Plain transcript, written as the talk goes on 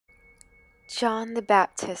John the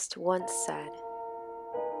Baptist once said,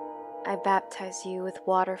 "I baptize you with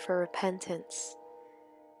water for repentance,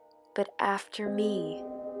 but after me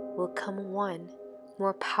will come one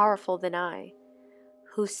more powerful than I,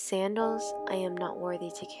 whose sandals I am not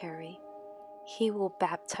worthy to carry. He will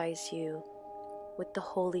baptize you with the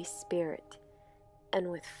Holy Spirit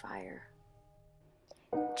and with fire."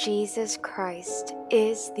 Jesus Christ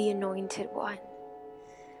is the Anointed One,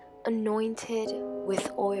 anointed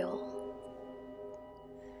with oil.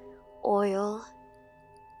 Oil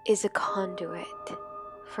is a conduit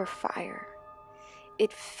for fire.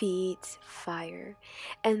 It feeds fire,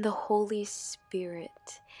 and the Holy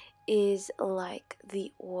Spirit is like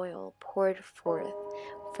the oil poured forth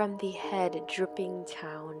from the head dripping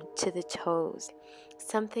down to the toes,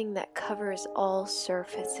 something that covers all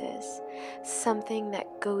surfaces, something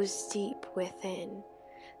that goes deep within,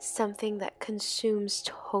 something that consumes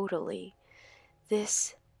totally.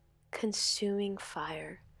 This consuming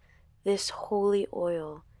fire, this holy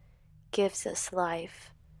oil, gives us life,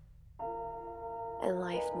 and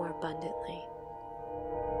life more abundantly.